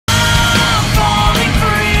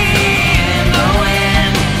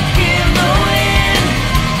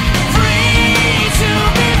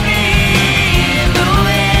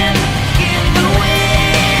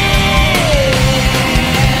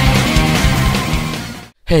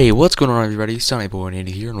Hey, what's going on everybody? Sonnyboy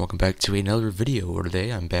here, and welcome back to another video.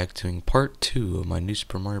 Today I'm back doing part 2 of my new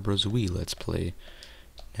Super Mario Bros. Wii Let's Play.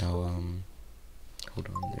 Now, hold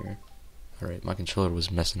on there. Alright, my controller was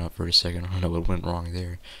messing up for a second. I don't know what went wrong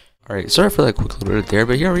there. Alright, sorry for that quick little bit there,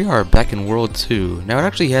 but here we are, back in World 2. Now, it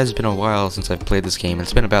actually has been a while since I've played this game.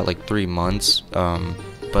 It's been about like 3 months.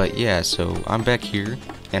 But yeah, so I'm back here,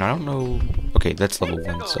 and I don't know... Okay, that's level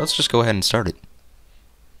 1, so let's just go ahead and start it.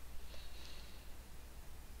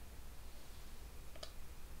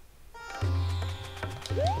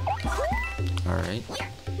 Alright.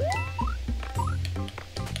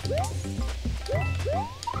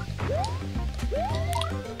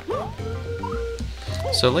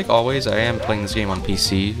 So like always, I am playing this game on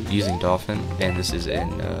PC using Dolphin, and this is in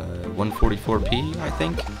 144p, I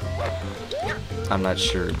think. I'm not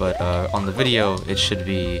sure, but on the video it should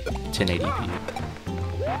be 1080p.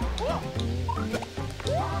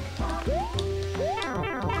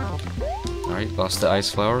 Alright, lost the ice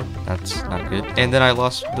flower. That's not good. And then I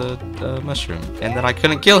lost the mushroom. And then I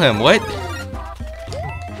couldn't kill him. What?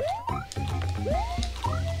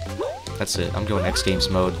 That's it. I'm going X Games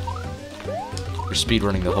mode. We're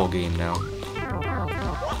speedrunning the whole game now.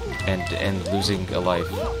 And losing a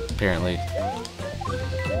life, apparently.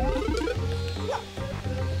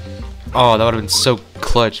 Oh, that would have been so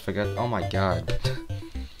clutch if I got... Oh my god.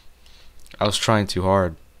 I was trying too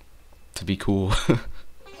hard to be cool.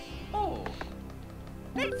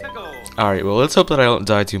 Alright, well, let's hope that I don't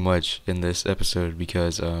die too much in this episode,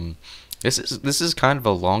 because this is kind of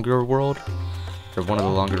a longer world, or one of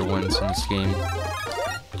the longer ones in this game.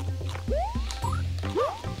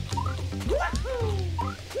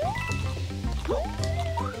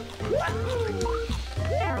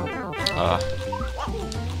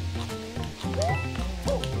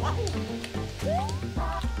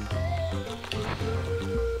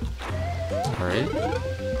 Alright.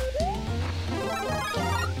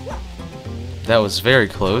 That was very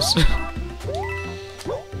close.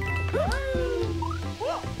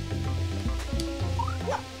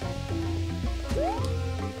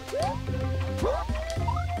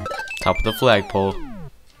 Top of the flagpole.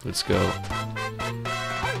 Let's go.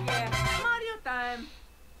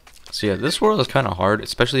 So yeah, this world is kind of hard,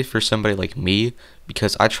 especially for somebody like me,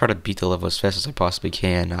 because I try to beat the level as fast as I possibly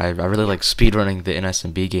can. I really like speedrunning the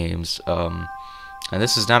NSMB games, and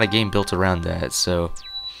this is not a game built around that, so...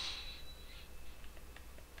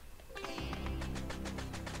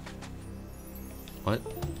 What?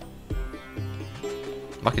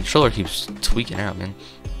 My controller keeps tweaking out, man.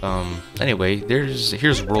 Anyway,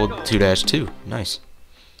 here's World 2-2. Nice.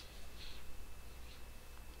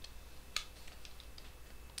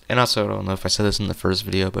 And also, I don't know if I said this in the first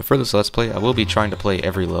video, but for this Let's Play, I will be trying to play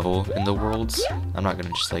every level in the worlds. I'm not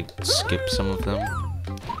gonna just like skip some of them.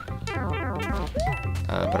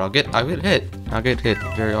 But I'll get hit. I'll get hit,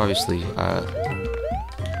 very obviously.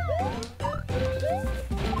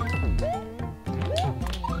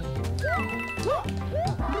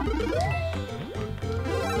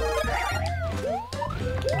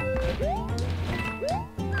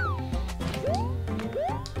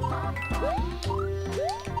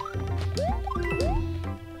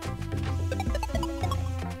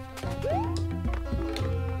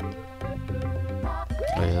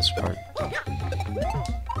 Oh yeah, this part.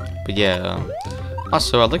 But yeah,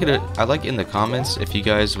 also I like in the comments if you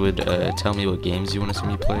guys would tell me what games you want to see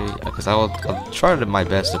me play, because I'll try my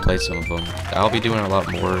best to play some of them. I'll be doing a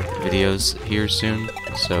lot more videos here soon,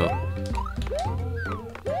 so.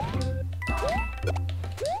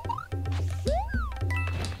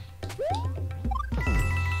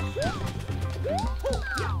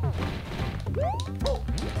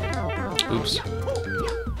 Oops.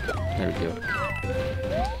 There we go.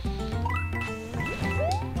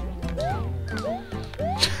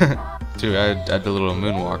 Dude, I had the little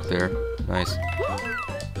moonwalk there. Nice.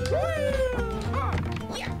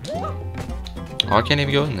 Oh, I can't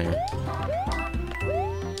even go in there.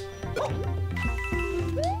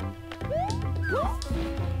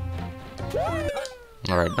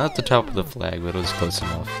 Alright, not the top of the flag, but it was close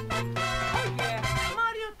enough.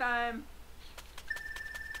 Mario time.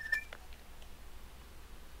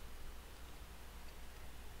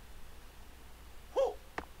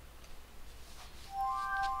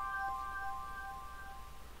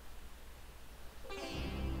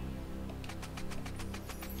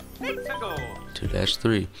 Mexico.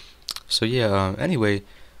 2-3. So yeah, anyway,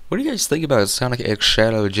 what do you guys think about Sonic X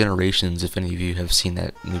Shadow Generations, if any of you have seen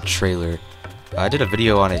that new trailer? I did a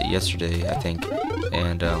video on it yesterday, I think,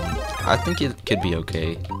 and I think it could be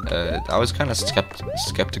okay. I was kind of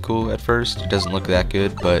skeptical at first. It doesn't look that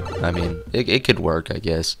good, but I mean, it could work, I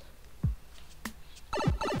guess.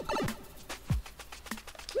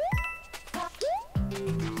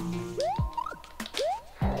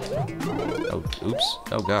 Oops.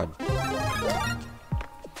 Oh god.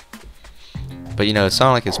 But you know, it's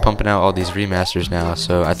not like it's pumping out all these remasters now,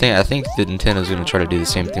 so I think that Nintendo's gonna try to do the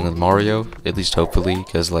same thing with Mario, at least hopefully,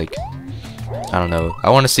 because like, I don't know, I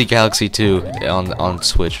want to see Galaxy 2 on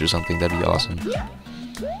Switch or something. That'd be awesome.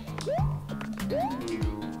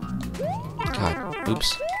 God,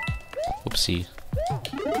 oops, whoopsie.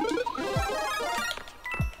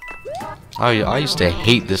 I used to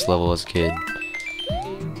hate this level as a kid.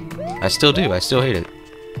 I still do. I still hate it.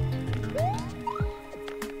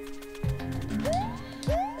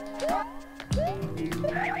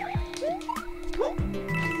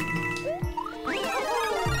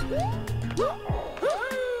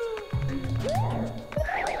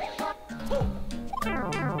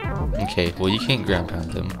 Okay, well you can't ground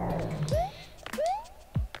pound them.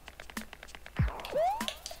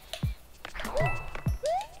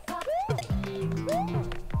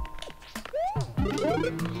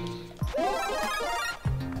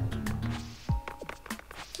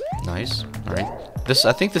 Nice. All right.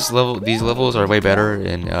 I think these levels are way better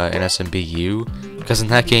in NSMB U, because in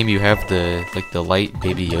that game you have the light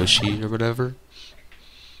baby Yoshi or whatever.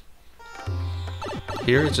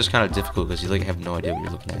 Here it's just kind of difficult because you like have no idea what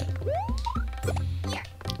you're looking at.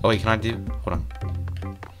 Oh wait, can I do? Hold on.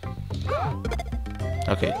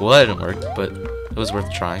 Okay, well that didn't work, but it was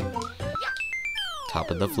worth trying. Top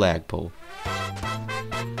of the flagpole.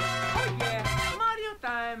 Mario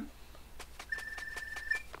time.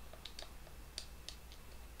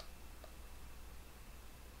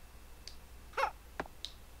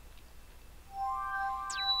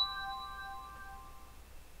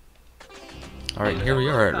 Alright, here we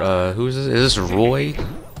are. Who is this? Is this Roy?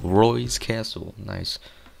 Roy's Castle. Nice.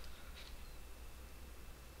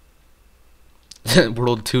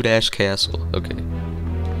 World 2- Castle. Okay.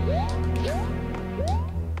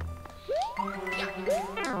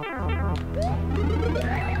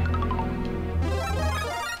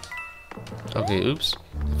 Okay, oops.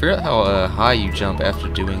 I forgot how high you jump after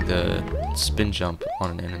doing the spin jump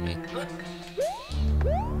on an enemy.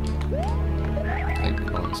 Wait,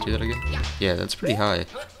 hold on, let's do that again. Yeah, that's pretty high.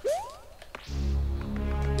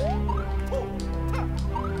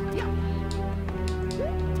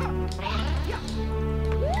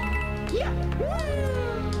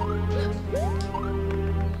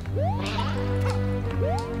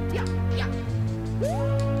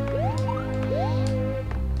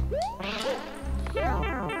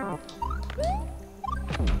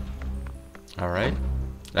 Alright.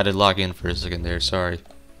 I did log in for a second there, sorry.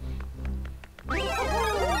 But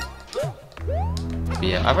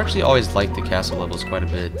yeah, I've actually always liked the castle levels quite a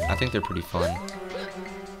bit. I think they're pretty fun.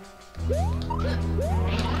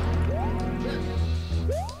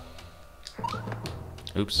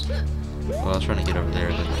 Oops. Well, I was trying to get over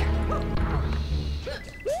there, but...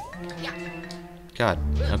 God,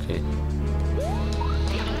 okay.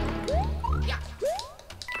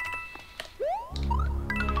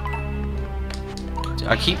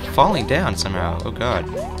 I keep falling down somehow. Oh god.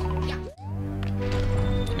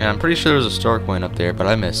 And I'm pretty sure there was a star coin up there, but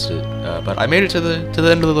I missed it. But I made it to the end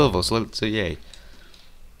of the level, so let's say yay.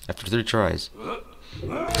 After 3 tries.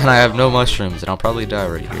 And I have no mushrooms, and I'll probably die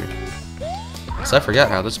right here. So I forgot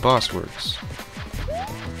how this boss works.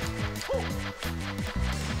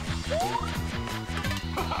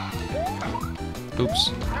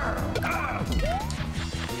 Oops.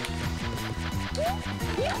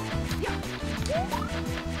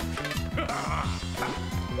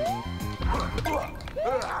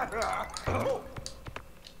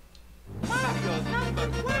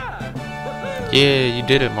 Yeah, you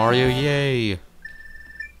did it, Mario, yay!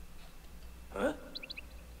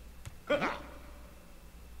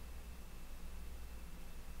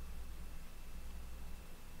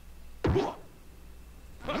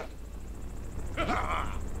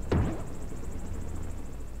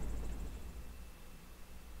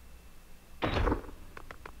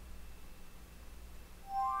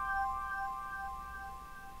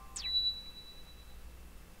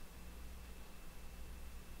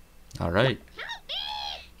 Alright.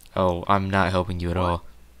 Oh, I'm not helping you at all.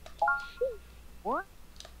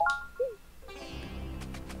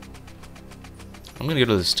 I'm gonna go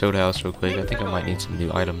to this Toad house real quick. I think I might need some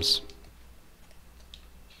new items.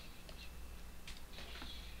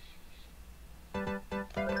 Oh,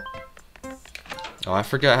 I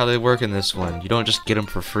forgot how they work in this one. You don't just get them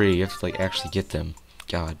for free. You have to, like, actually get them.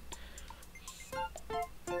 God.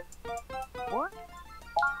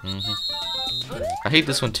 I hate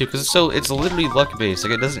this one too because it's literally luck based.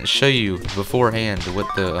 Like it doesn't show you beforehand what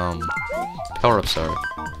the power-ups are.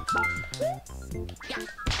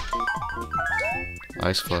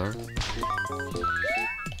 Ice flower.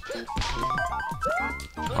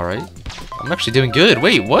 Alright. I'm actually doing good.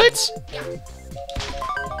 Wait, what?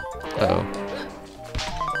 Uh-oh.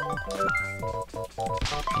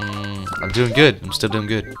 I'm doing good. I'm still doing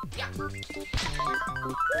good.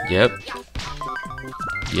 Yep.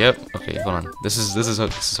 Yep. Okay, hold on. This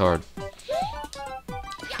is hard.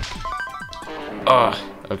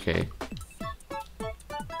 Okay.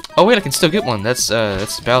 Oh wait, I can still get one. That's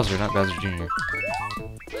Bowser, not Bowser Jr.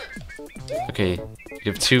 Okay.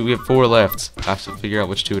 We have 4 left. I have to figure out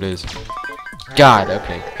which 2 it is. God,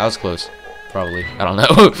 okay. I was close. Probably. I don't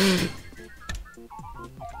know.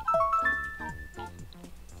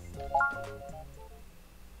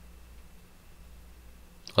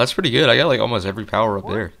 That's pretty good. I got like almost every power up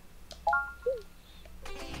there.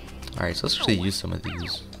 Alright, so let's actually use some of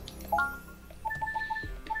these.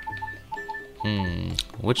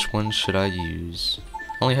 Which one should I use?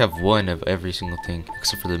 I only have 1 of every single thing,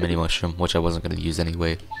 except for the mini mushroom, which I wasn't going to use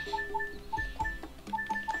anyway.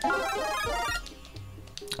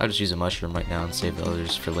 I'll just use a mushroom right now and save the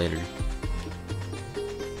others for later.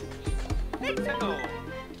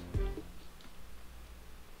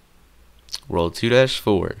 World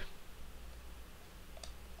 2-4.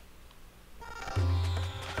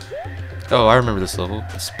 Oh, I remember this level.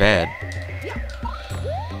 It's bad.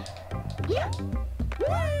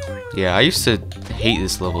 Yeah, I used to hate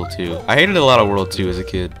this level too. I hated a lot of World 2 as a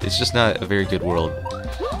kid. It's just not a very good world.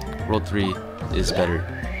 World 3 is better.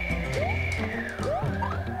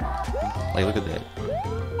 Like, look at that.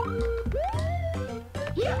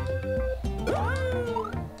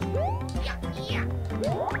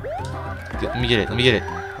 Let me get it. Let me get it.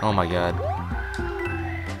 Oh my god.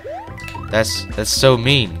 That's so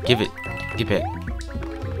mean. Give it. Get back.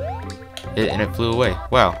 And it flew away.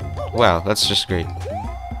 Wow. Wow, that's just great.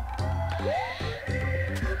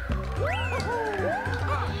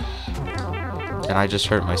 And I just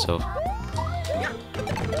hurt myself.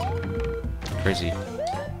 Crazy.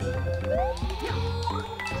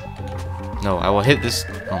 No, I will hit this.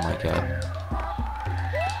 Oh my god.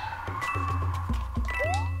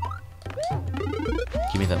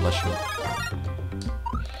 Give me that mushroom.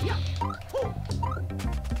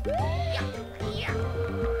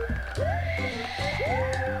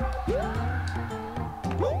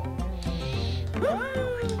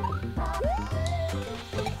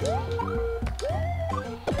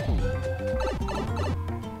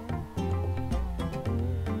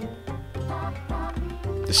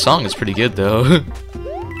 This song is pretty good though.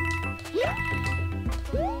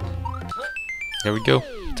 There we go.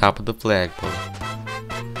 Top of the flagpole.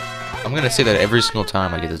 I'm gonna say that every single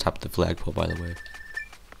time I get to the top of the flagpole, by the way.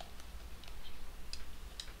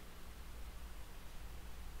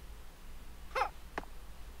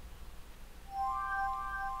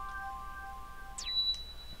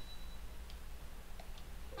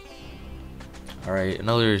 Alright,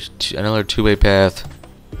 another two-way path.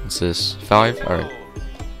 What's this? 5? Alright.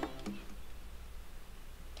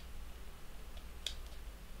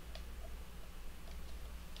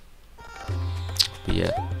 But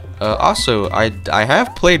yeah. Also, I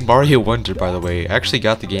have played Mario Wonder, by the way. I actually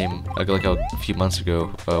got the game like a few months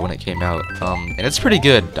ago when it came out, and it's pretty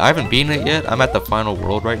good. I haven't beaten it yet. I'm at the final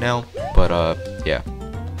world right now, but yeah.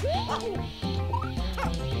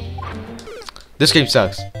 This game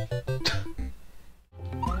sucks.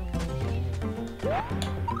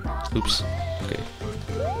 Oops. Okay.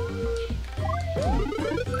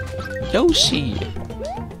 Yoshi.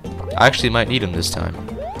 I actually might need him this time.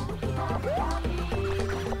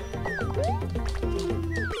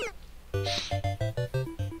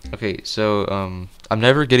 Okay, so, I'm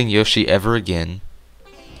never getting Yoshi ever again.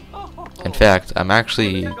 In fact, I'm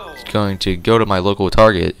actually going to go to my local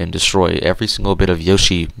Target and destroy every single bit of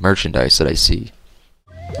Yoshi merchandise that I see.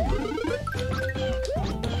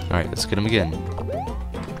 Alright, let's get him again.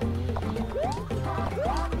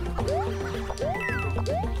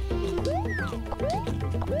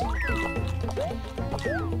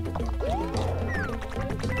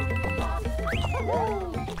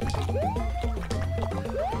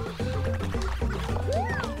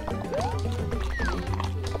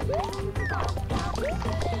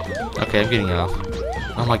 Okay, I'm getting off.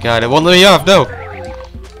 Oh my god, it won't let me off, no!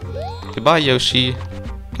 Goodbye, Yoshi.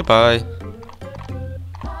 Goodbye.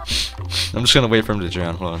 I'm just gonna wait for him to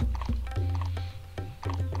drown, hold on.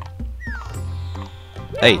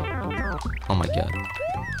 Hey! Oh my god.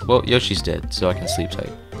 Well, Yoshi's dead, so I can sleep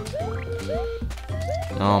tight.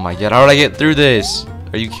 Oh my god, how did I get through this?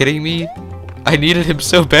 Are you kidding me? I needed him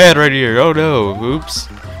so bad right here, oh no, oops.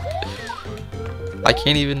 I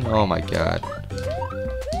can't even, oh my god.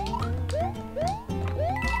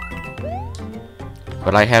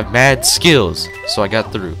 But I have mad skills, so I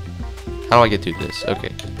got through. How do I get through this? Okay.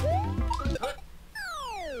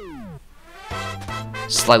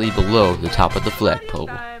 Slightly below the top of the flagpole.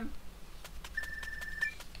 Time.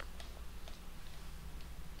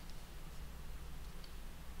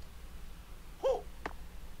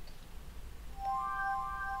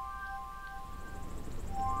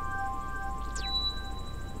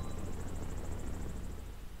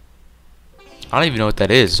 I don't even know what that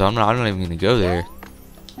is, so I'm not even gonna go there.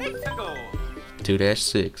 Let's go.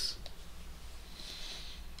 2-6.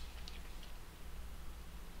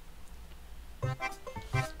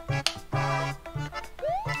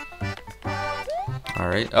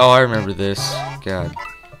 Alright. Oh, I remember this. God.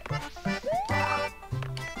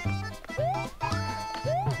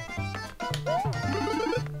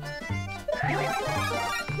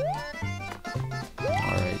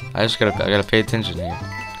 Alright. I gotta pay attention here.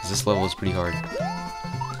 Because this level is pretty hard.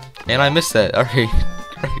 And I missed that. Alright.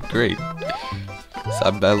 Great. So I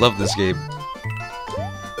love this game.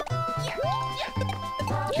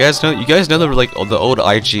 You guys know the the old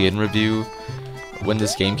IGN review when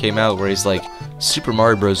this game came out, where he's like, New Super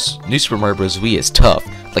Mario Bros. Wii is tough,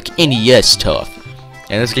 like NES tough,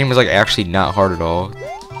 and this game is like actually not hard at all,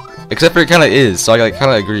 except for it kind of is. So I like kind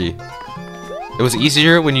of agree. It was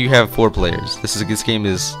easier when you have 4 players. This game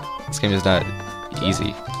is not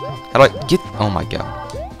easy. How do I get? Oh my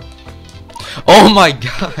god! Oh my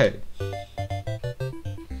god!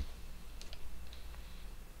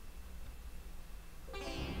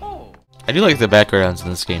 I do like the backgrounds in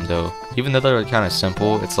this game though. Even though they're kind of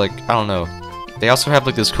simple, it's like, I don't know. They also have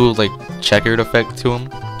like this cool like checkered effect to them,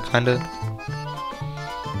 kinda.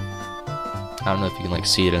 I don't know if you can like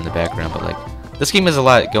see it in the background, but like this game has a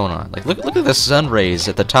lot going on. Like look at the sun rays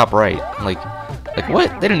at the top right. Like what?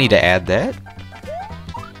 They didn't need to add that.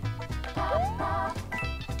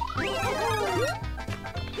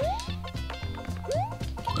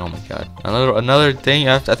 Oh my god. Another thing.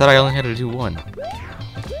 I thought I only had to do one.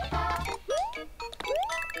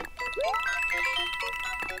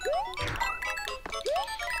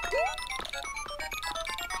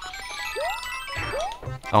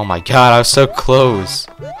 Oh my god, I was so close.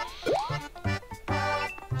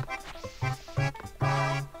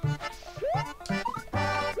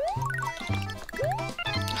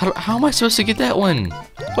 How am I supposed to get that one?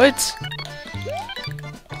 What?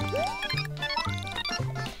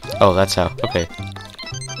 Oh, that's how. Okay.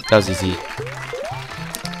 That was easy.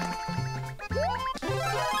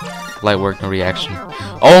 Light work, no reaction.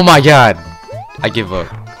 Oh my god! I give up.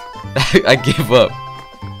 I give up.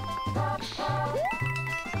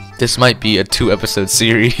 This might be a 2-episode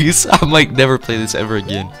series. I might never play this ever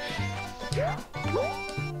again.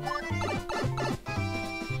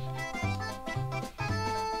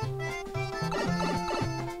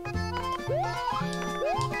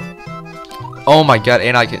 Oh my god,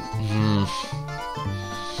 and I can...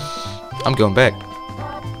 I'm going back.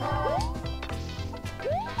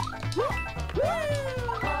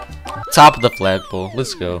 Top of the flagpole.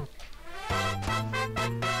 Let's go.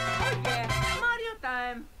 Mario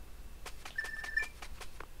time.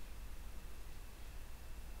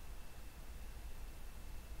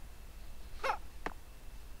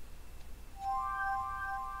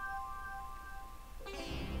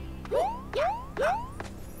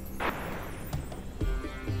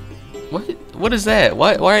 What is that?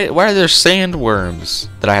 Why are there sandworms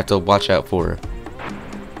that I have to watch out for?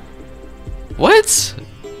 What?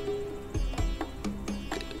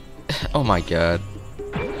 Oh my god.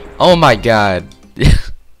 Oh my god.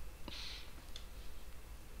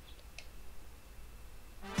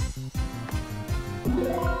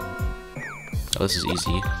 Oh, this is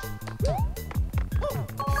easy.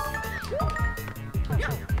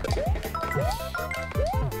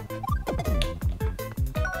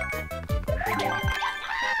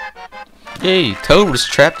 Yay, Toad was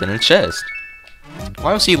trapped in a chest.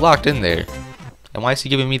 Why was he locked in there? And why is he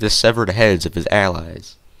giving me the severed heads of his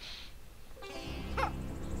allies?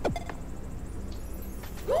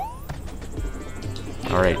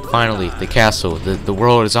 Alright, finally, the castle. The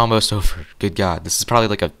world is almost over. Good god, this is probably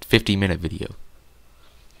like a 50-minute video.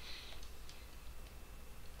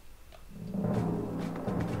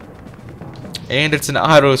 And it's an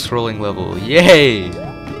auto-scrolling level. Yay!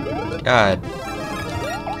 God.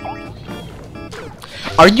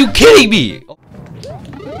 Are you kidding me?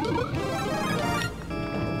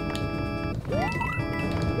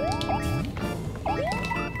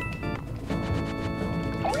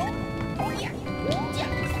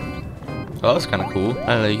 Oh, that's kind of cool. I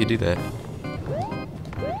didn't know you could do that.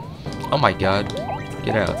 Oh my god.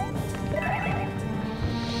 Get out.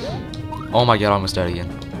 Oh my god, I almost died again.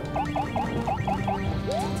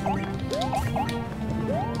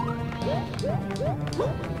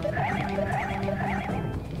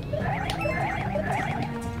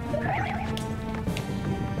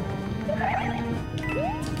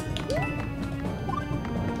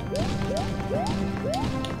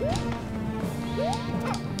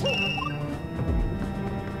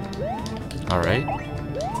 Alright.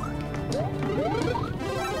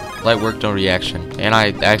 Light work, no reaction. And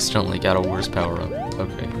I accidentally got a worse power up.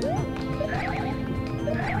 Okay.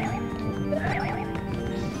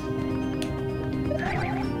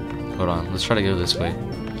 Hold on, let's try to go this way.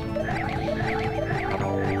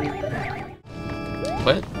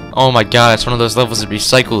 What? Oh my god, it's one of those levels that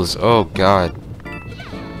recycles. Oh god.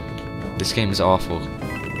 This game is awful.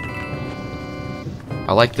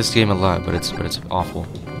 I like this game a lot, but it's awful.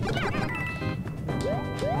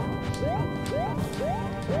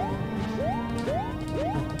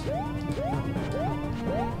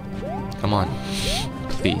 Come on.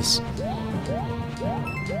 Please.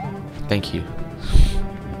 Thank you.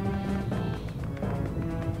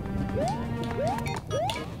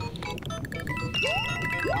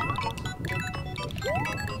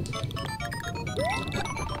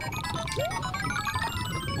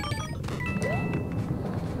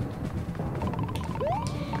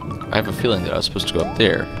 I have a feeling that I was supposed to go up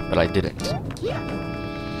there, but I didn't.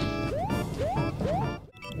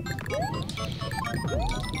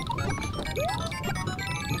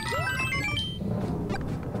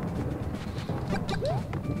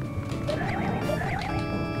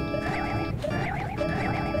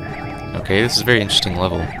 Okay, this is a very interesting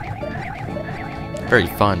level. Very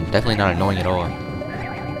fun, definitely not annoying at all.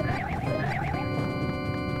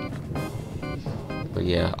 But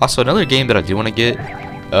yeah, also another game that I do want to get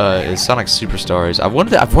is Sonic Superstars. I've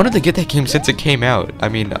wanted to get that game since it came out. I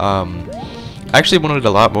mean, I actually wanted it a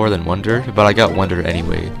lot more than Wonder, but I got Wonder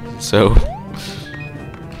anyway. So.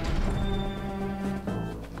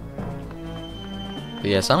 But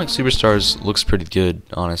yeah, Sonic Superstars looks pretty good,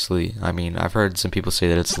 honestly. I mean, I've heard some people say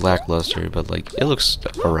that it's lackluster, but like, it looks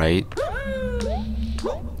alright.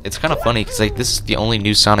 It's kind of funny because like this is the only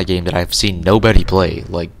new Sonic game that I've seen nobody play.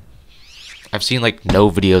 Like, I've seen like no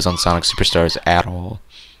videos on Sonic Superstars at all.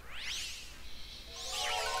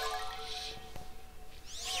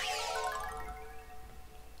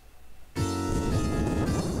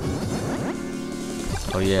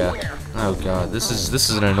 Oh yeah. Oh god, this is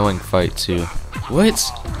an annoying fight too. What?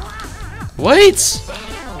 What?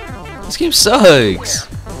 This game sucks.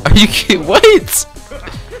 Are you kidding? What?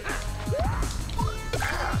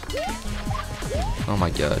 Oh my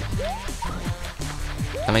god.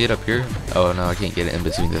 Can I get up here? Oh no, I can't get it in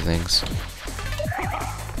between the things.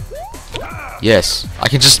 Yes, I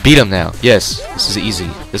can just beat him now. Yes, this is easy.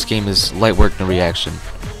 This game is light work, no reaction.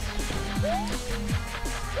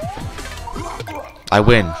 I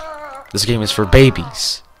win. This game is for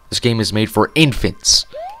babies. This game is made for infants.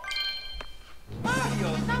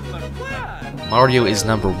 Mario is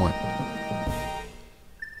 #1.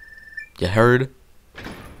 You heard?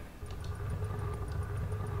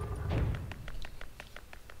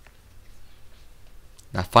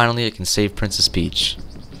 Now finally I can save Princess Peach.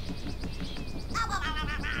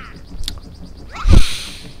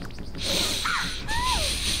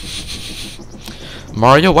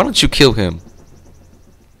 Mario, why don't you kill him?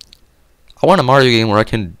 I want a Mario game where I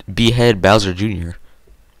can behead Bowser Jr.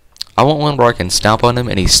 I want one where I can stomp on him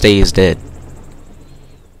and he stays dead.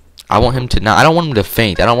 I want him to not. I don't want him to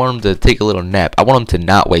faint. I don't want him to take a little nap. I want him to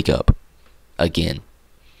not wake up again.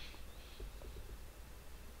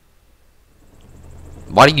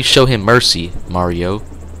 Why do you show him mercy, Mario?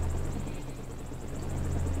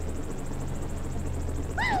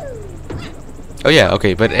 Oh yeah,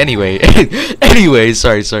 okay, but anyway,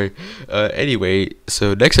 sorry. Anyway,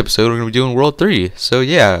 so next episode we're gonna be doing World 3. So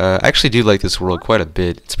yeah, I actually do like this world quite a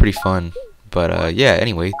bit. It's pretty fun. But yeah,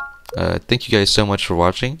 anyway, thank you guys so much for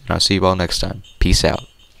watching, and I'll see you all next time. Peace out.